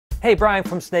Hey, Brian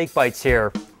from SnakeBytes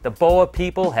here. The boa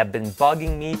people have been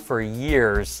bugging me for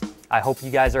years. I hope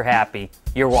you guys are happy.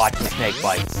 You're watching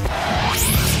SnakeBytes.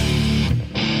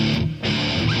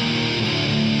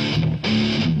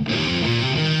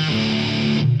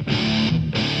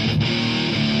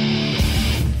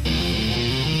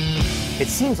 It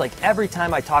seems like every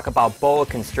time I talk about boa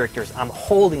constrictors, I'm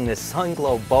holding this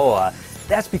Sunglow boa.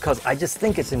 That's because I just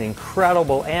think it's an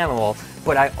incredible animal,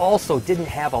 but I also didn't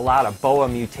have a lot of boa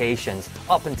mutations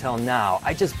up until now.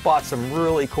 I just bought some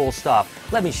really cool stuff.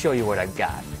 Let me show you what I've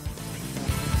got.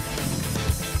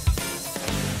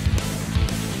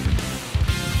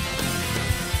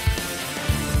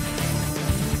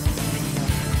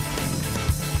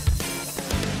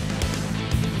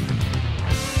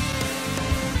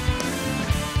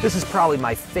 This is probably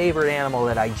my favorite animal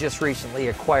that I just recently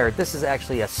acquired. This is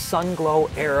actually a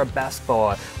Sunglow arabesque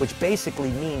boa, which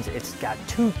basically means it's got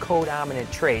two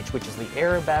codominant traits, which is the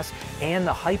arabesque and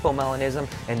the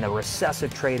hypomelanism and the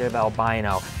recessive trait of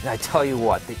albino. And I tell you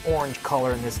what, the orange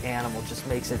color in this animal just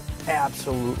makes it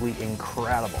absolutely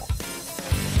incredible.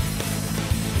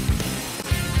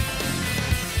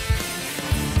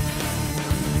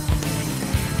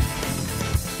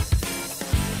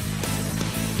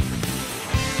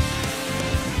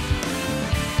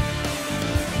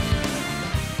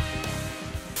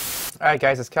 Alright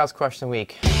guys, it's Cal's question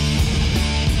week. Well,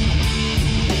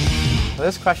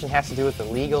 this question has to do with the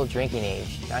legal drinking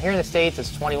age. Now here in the States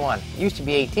it's 21. It used to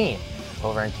be 18.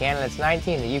 Over in Canada it's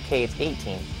 19. In the UK it's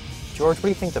 18. George, what do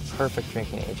you think the perfect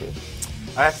drinking age is?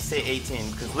 I have to say 18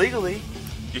 because legally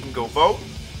you can go vote,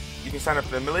 you can sign up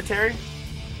for the military,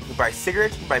 you can buy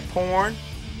cigarettes, you can buy porn.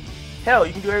 Hell,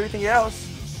 you can do everything else.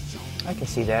 I can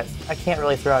see that. I can't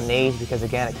really throw out an age because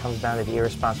again it comes down to the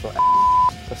irresponsible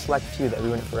the select few that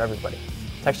ruin it for everybody.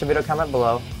 Text your video comment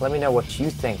below. Let me know what you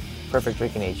think perfect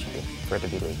drinking age should be for it to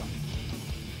be legal.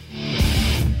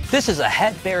 This is a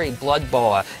het-berry blood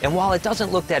boa, and while it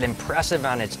doesn't look that impressive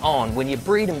on its own, when you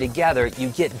breed them together, you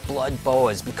get blood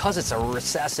boas because it's a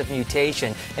recessive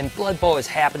mutation, and blood boas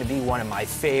happen to be one of my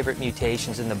favorite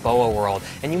mutations in the boa world.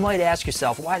 And you might ask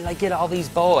yourself, why did I get all these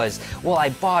boas? Well, I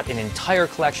bought an entire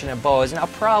collection of boas, and I'll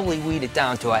probably weed it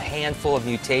down to a handful of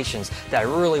mutations that I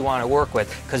really want to work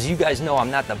with, because you guys know I'm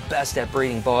not the best at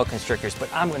breeding boa constrictors, but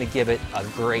I'm going to give it a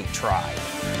great try.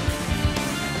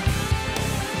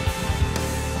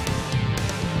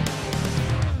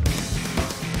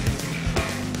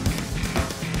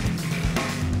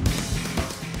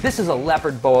 This is a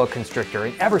leopard boa constrictor,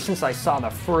 and ever since I saw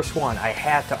the first one, I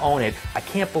had to own it. I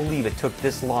can't believe it took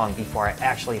this long before I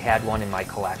actually had one in my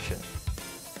collection.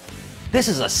 This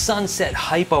is a sunset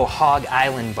hypo hog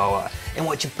island boa, and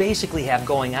what you basically have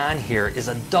going on here is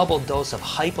a double dose of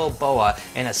hypo boa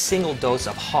and a single dose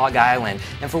of hog island.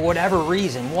 And for whatever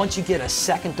reason, once you get a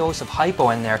second dose of hypo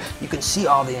in there, you can see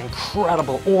all the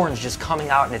incredible orange just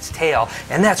coming out in its tail,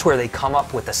 and that's where they come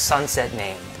up with the sunset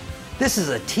name. This is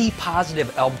a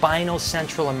T-positive albino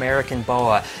Central American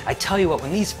boa. I tell you what,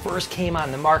 when these first came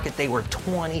on the market, they were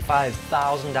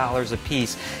 $25,000 a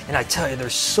piece. And I tell you, they're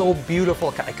so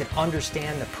beautiful, I could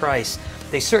understand the price.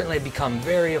 They certainly have become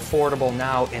very affordable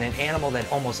now and an animal that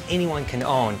almost anyone can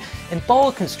own. And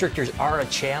boa constrictors are a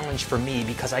challenge for me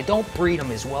because I don't breed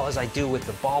them as well as I do with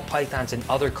the ball pythons and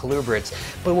other colubrids.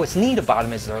 But what's neat about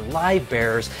them is they're live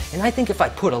bearers, and I think if I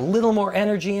put a little more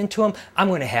energy into them, I'm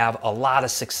going to have a lot of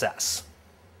success.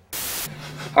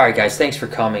 Alright guys, thanks for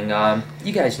coming.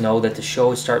 You guys know that the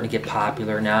show is starting to get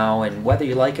popular now, and whether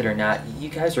you like it or not, you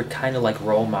guys are kind of like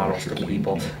role models to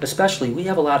people. Especially, we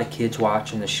have a lot of kids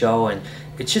watching the show, and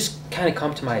it's just kind of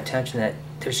come to my attention that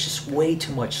there's just way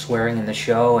too much swearing in the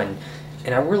show, and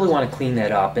I really want to clean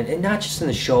that up. And not just in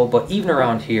the show, but even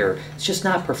around here. It's just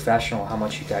not professional how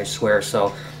much you guys swear.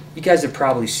 So, you guys have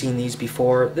probably seen these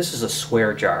before. This is a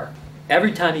swear jar.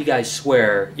 Every time you guys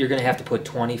swear, you're going to have to put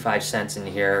 25 cents in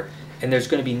here, and there's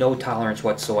going to be no tolerance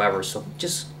whatsoever. So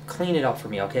just clean it up for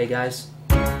me, okay, guys?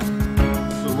 So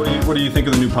what do you think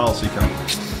of the new policy, Cal?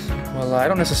 Well, I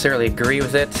don't necessarily agree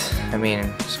with it. I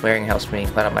mean, swearing helps me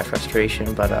let out my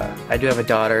frustration, but I do have a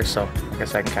daughter, so I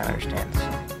guess I can kind of understand.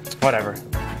 So, whatever.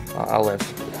 I'll live.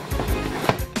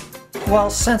 Well,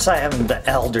 since I am the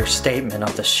elder statesman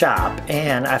of the shop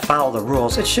and I follow the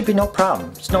rules, it should be no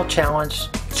problem. It's no challenge,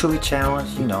 chewy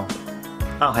challenge, you know.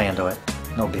 I'll handle it.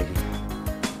 No biggie.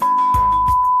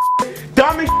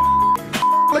 Dumb as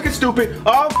looking stupid.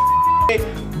 Oh,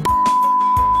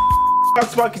 I'm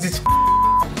smart because it's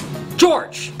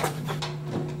George!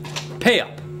 Pay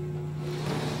up.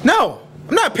 No,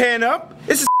 I'm not paying up.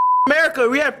 This is America.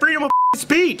 We have freedom of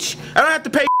speech. I don't have to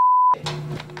pay.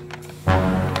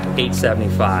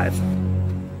 $8.75.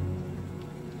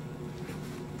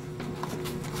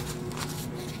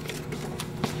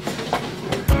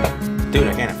 Dude,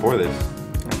 I can't afford this.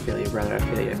 I feel you, brother, I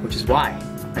feel you. Which is why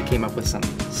I came up with some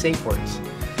safe words.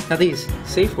 Now these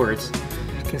safe words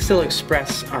can still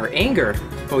express our anger,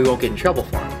 but we won't get in trouble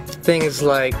for them. Things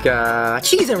like,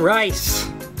 cheese and rice,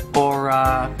 or,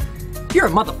 you're a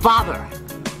mother father,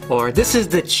 or this is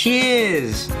the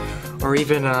chiz, or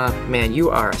even, man, you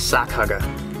are a sock hugger.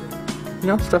 You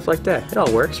know, stuff like that. It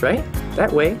all works, right?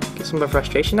 That way, get some of the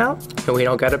frustration out, and we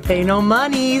don't gotta pay no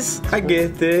monies. I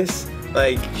get this.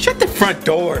 Like, shut the front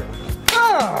door.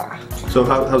 Ah! So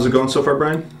how's it going so far,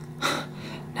 Brian?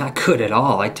 Not good at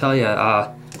all. I tell you,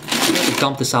 I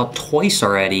dumped this out twice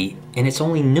already, and it's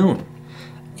only noon.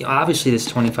 You know, obviously, this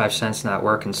 25 cents not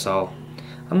working, so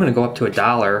I'm gonna go up to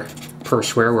 $1 per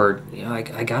swear word. You know, I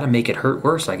gotta make it hurt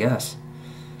worse, I guess.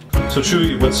 So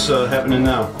Chewy, what's happening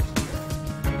now?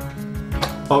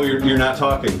 Oh, you're not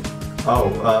talking. Oh,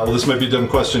 well, this might be a dumb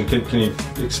question. Can you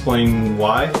explain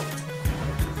why?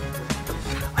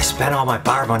 I spent all my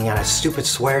bar money on a stupid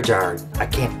swear jar. I'm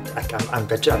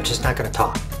just not gonna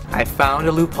talk. I found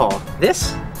a loophole.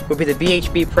 This would be the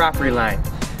BHB property line.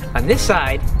 On this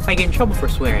side, I get in trouble for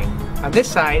swearing. On this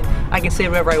side, I can say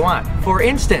whatever I want. For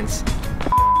instance,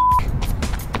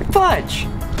 fudge,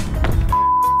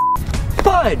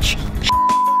 fudge,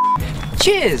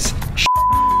 chiz,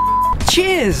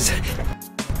 chiz,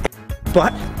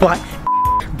 but,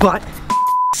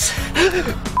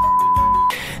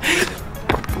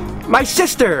 my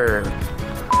sister,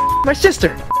 my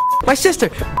sister, my sister.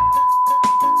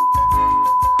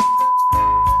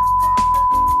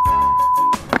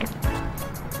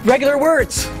 Regular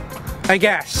words, I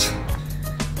guess.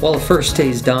 Well, the first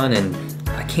day's done, and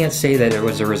I can't say that it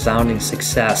was a resounding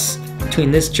success.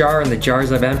 Between this jar and the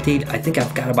jars I've emptied, I think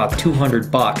I've got about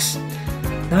 200 bucks.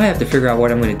 Now I have to figure out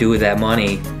what I'm going to do with that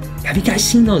money. Have you guys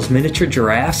seen those miniature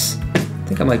giraffes? I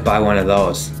think I might buy one of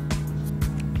those.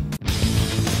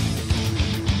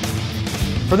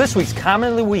 For this week's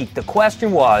Comment of the Week, the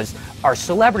question was, are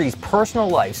celebrities' personal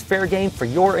lives fair game for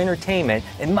your entertainment?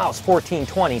 And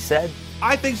Mouse1420 said,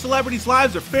 I think celebrities'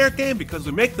 lives are fair game because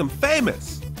we make them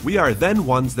famous. We are then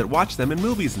ones that watch them in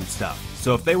movies and stuff.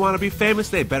 So if they want to be famous,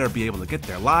 they better be able to get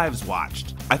their lives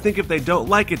watched. I think if they don't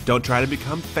like it, don't try to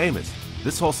become famous.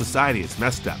 This whole society is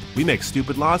messed up. We make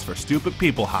stupid laws for stupid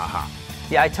people, haha.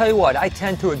 yeah, I tell you what, I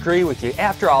tend to agree with you.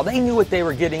 After all, they knew what they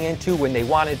were getting into when they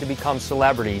wanted to become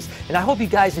celebrities. And I hope you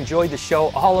guys enjoyed the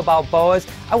show all about boas.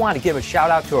 I want to give a shout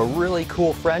out to a really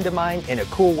cool friend of mine and a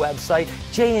cool website,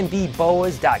 jmbboas.co.uk.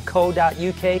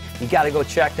 You got to go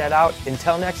check that out.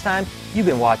 Until next time, you've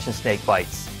been watching Snake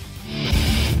Bites.